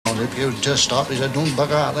Well, if you just stop, he said, don't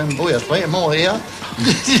bug out them boys. Plenty more here.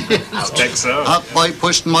 I think so. Up by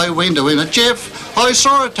pushing my window in a jiff, I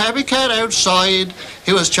saw a tabby cat outside.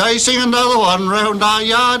 He was chasing another one round our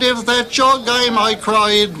yard. If that's your game, I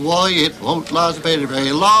cried. Why, it won't last very,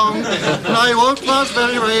 very long. No, it won't last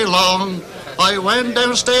very, very long. I went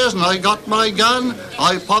downstairs and I got my gun.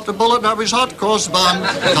 I popped a bullet up his hot cross bun.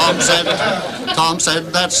 Tom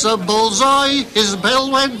said, that's a bullseye. His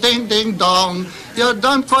bell went ding, ding, dong. You've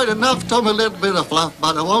done quite enough, Tom, a little bit of fluff,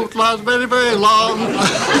 but it won't last very, very long.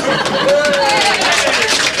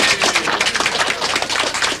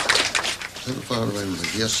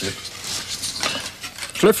 Yes, sir.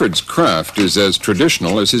 Clifford's craft is as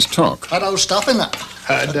traditional as his talk. Had old stuff in it.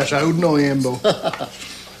 That's old no Ambo.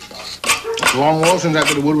 Long while since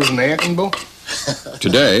after the wood was an Ambo.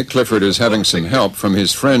 Today, Clifford is having some help from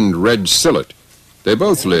his friend Reg Sillett. They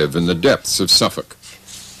both live in the depths of Suffolk.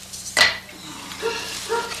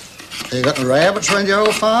 You got the rabbits around your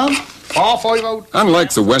old farm?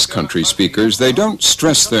 Unlike the West Country speakers, they don't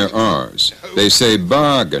stress their R's. They say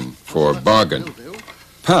bargain for bargain.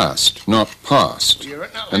 Past, not past.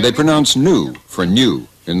 And they pronounce new for new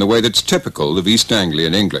in the way that's typical of East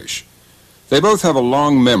Anglian English. They both have a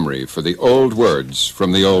long memory for the old words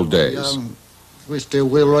from the old days. We still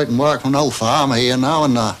wheelwright and work on an old farm here now,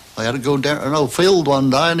 and I had to go down to an old field one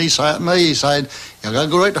day, and he said to me, he said, you got to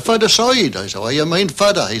go right to further side. I said, what do you mean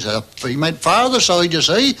further? He said, he meant farther side, you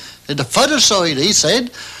see. The further side, he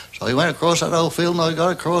said. So he went across that old field, and I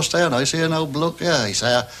got across there, and I see an old bloke there. He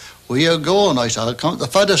said, where you going? I said, I'll come to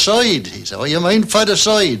the further side. He said, what do you mean further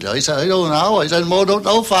side? I said, I don't know. I said, more don't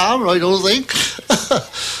know farmer, I don't think.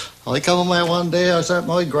 I come away one day, I said,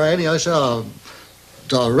 my granny, I said,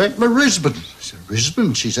 direct my Risbon. I said,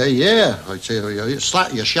 Risbon? She said, yeah. I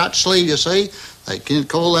said, your shirt sleeve, you see. They can't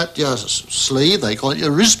call that your sleeve, they call it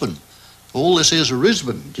your Risbon. All this is a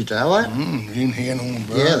Risbon. Did you know that?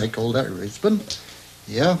 Yeah, they call that Risbon.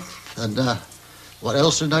 Yeah. And what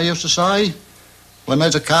else did they used to say? When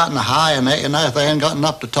there's a carton of hay and that, you know, if they ain't gotten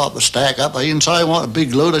up the top of the stack up, they didn't say I want a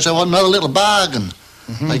big load, they said I want another little bargain.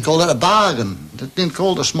 Mm-hmm. They call that a bargain. They didn't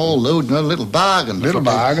call it a small load, no, little bargain. Little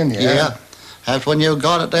bargain, yeah. That's when you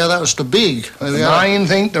got it there, that was the big. The main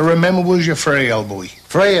thing to remember was your frail, boy.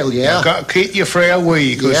 Frail, yeah. You got to keep your frail with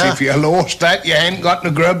you, because if you lost that, you ain't got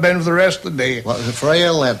no grub in for the rest of the day. What was a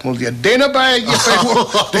frail then? Well, your dinner bag, you think.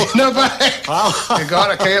 Dinner bag. You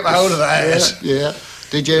got to keep hold of that. Yeah.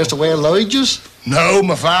 Did you used to wear lodges? No,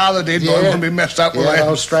 my father did, but I wouldn't be messed up with that. Yeah,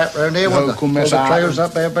 no strap around there. No, with the trousers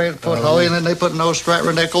up there, put high, and then they put no strap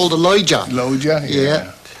around there called a lodger. Lodger,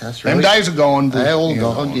 yeah. That's right. Them days are gone. They're all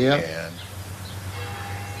gone, yeah.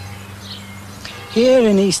 Here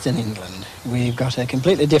in eastern England, we've got a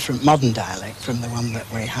completely different modern dialect from the one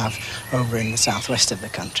that we have over in the southwest of the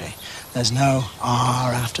country. There's no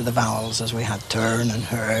R after the vowels as we had turn and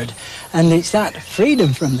heard, and it's that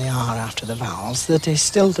freedom from the R after the vowels that is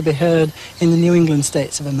still to be heard in the New England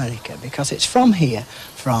states of America, because it's from here,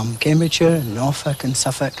 from Cambridgeshire and Norfolk and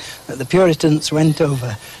Suffolk, that the Puritans went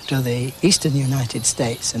over to the eastern United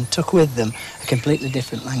States and took with them a completely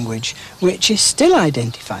different language, which is still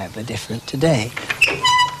identifiably different today.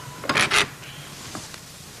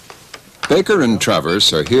 Baker and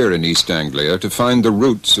Travers are here in East Anglia to find the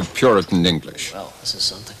roots of Puritan English. Well, this is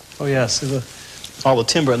something. Oh, yes. All the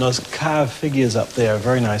timber and those carved figures up there,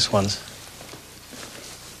 very nice ones.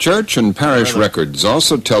 Church and parish records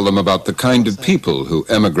also tell them about the kind of people who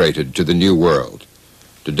emigrated to the New World.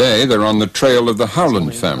 Today, they're on the trail of the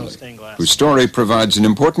Howland family, whose story provides an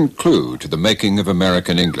important clue to the making of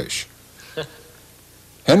American English.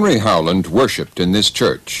 Henry Howland worshipped in this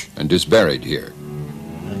church and is buried here.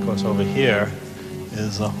 And of course, over here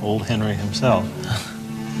is old Henry himself,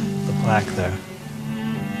 the plaque there.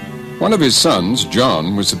 One of his sons,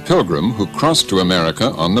 John, was a pilgrim who crossed to America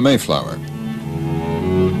on the Mayflower.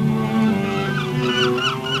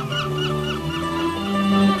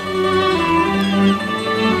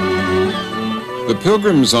 The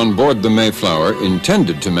pilgrims on board the Mayflower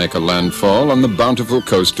intended to make a landfall on the bountiful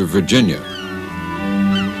coast of Virginia.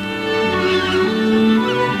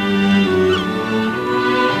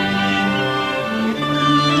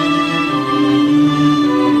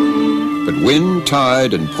 But wind,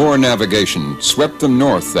 tide, and poor navigation swept them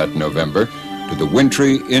north that November to the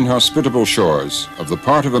wintry, inhospitable shores of the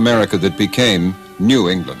part of America that became New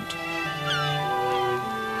England.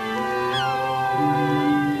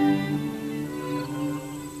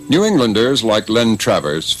 New Englanders like Len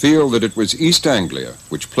Travers feel that it was East Anglia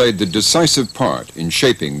which played the decisive part in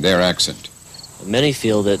shaping their accent. Many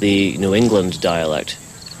feel that the New England dialect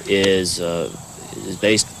is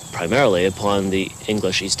based primarily upon the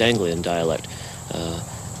English East Anglian dialect.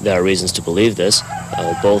 There are reasons to believe this.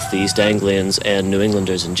 Both the East Anglians and New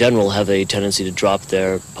Englanders in general have a tendency to drop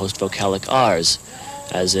their post-vocalic R's,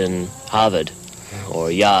 as in Harvard, or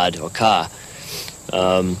Yard, or Car.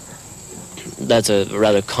 That's a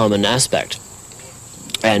rather common aspect.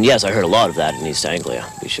 And yes, I heard a lot of that in East Anglia,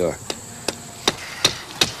 to be sure.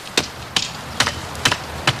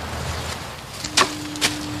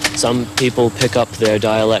 Some people pick up their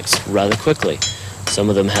dialects rather quickly. Some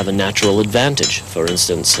of them have a natural advantage. For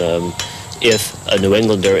instance, if a New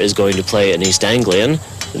Englander is going to play an East Anglian,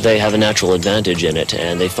 they have a natural advantage in it,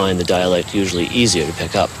 and they find the dialect usually easier to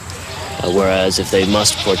pick up. Whereas if they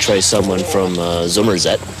must portray someone from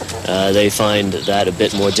Somerset, they find that a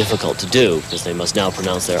bit more difficult to do, because they must now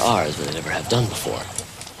pronounce their R's when they never have done before.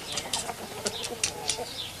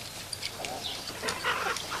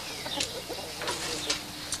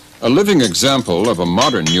 A living example of a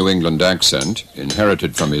modern New England accent,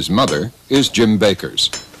 inherited from his mother, is Jim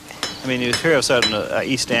Baker's. I mean, you hear a certain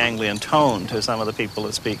East Anglian tone to some of the people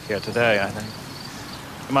that speak here today, I think.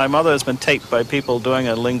 My mother has been taped by people doing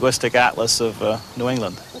a linguistic atlas of New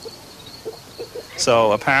England.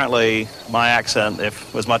 So apparently my accent,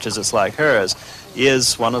 if as much as it's like hers,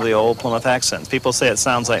 is one of the old Plymouth accents. People say it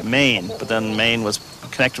sounds like Maine, but then Maine was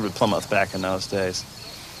connected with Plymouth back in those days.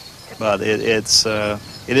 But it is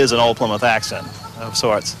an old Plymouth accent of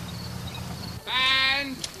sorts.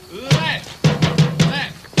 And left,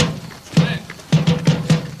 left, left.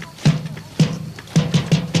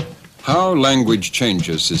 How language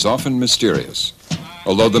changes is often mysterious.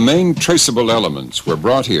 Although the main traceable elements were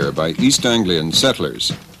brought here by East Anglian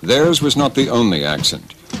settlers, theirs was not the only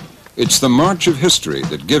accent. It's the march of history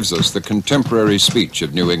that gives us the contemporary speech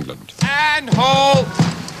of New England. And halt!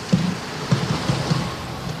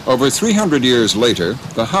 Over 300 years later,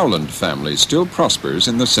 the Howland family still prospers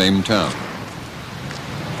in the same town.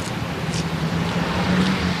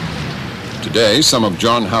 Today, some of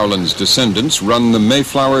John Howland's descendants run the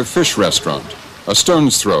Mayflower Fish Restaurant, a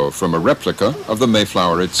stone's throw from a replica of the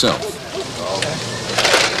Mayflower itself.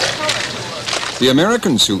 The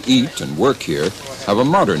Americans who eat and work here have a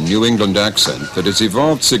modern New England accent that has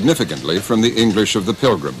evolved significantly from the English of the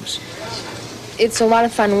Pilgrims. It's a lot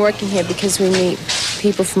of fun working here because we meet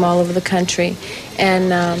people from all over the country,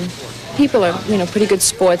 and people are, pretty good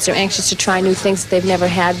sports. They're anxious to try new things that they've never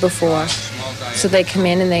had before. So they come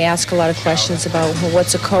in and they ask a lot of questions about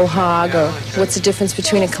what's a quahog, or what's the difference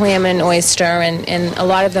between a clam and an oyster, and a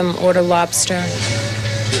lot of them order lobster.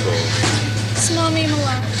 Smell me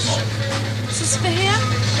melange. Is this for here?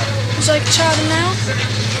 Would you like to try them now?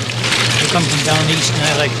 I come from down east and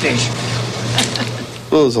I like fish.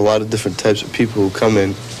 Well, there's a lot of different types of people who come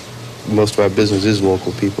in. Most of our business is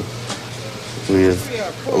local people. We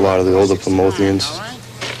have a lot of the older Plymothians,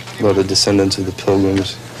 a lot of descendants of the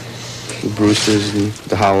Pilgrims, the Brewsters and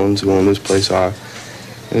the Howlands who own this place are.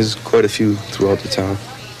 There's quite a few throughout the town.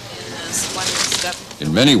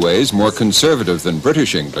 In many ways more conservative than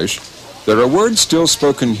British English, there are words still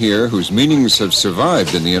spoken here whose meanings have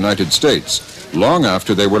survived in the United States long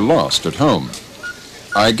after they were lost at home.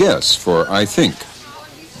 I guess for I think,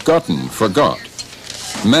 gotten for got,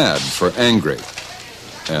 mad for angry,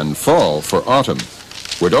 and fall for autumn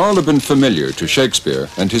would all have been familiar to Shakespeare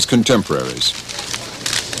and his contemporaries.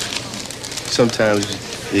 Sometimes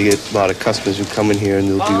you get a lot of customers who come in here and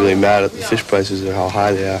they'll be really mad at the fish prices or how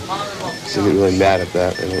high they are. So they get really mad at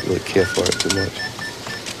that. They don't really care for it too much.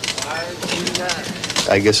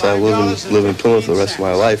 I guess I live in Plymouth the rest of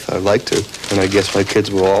my life. I'd like to, and I guess my kids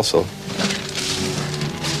will also.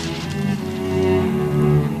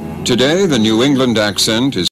 Today, the New England accent is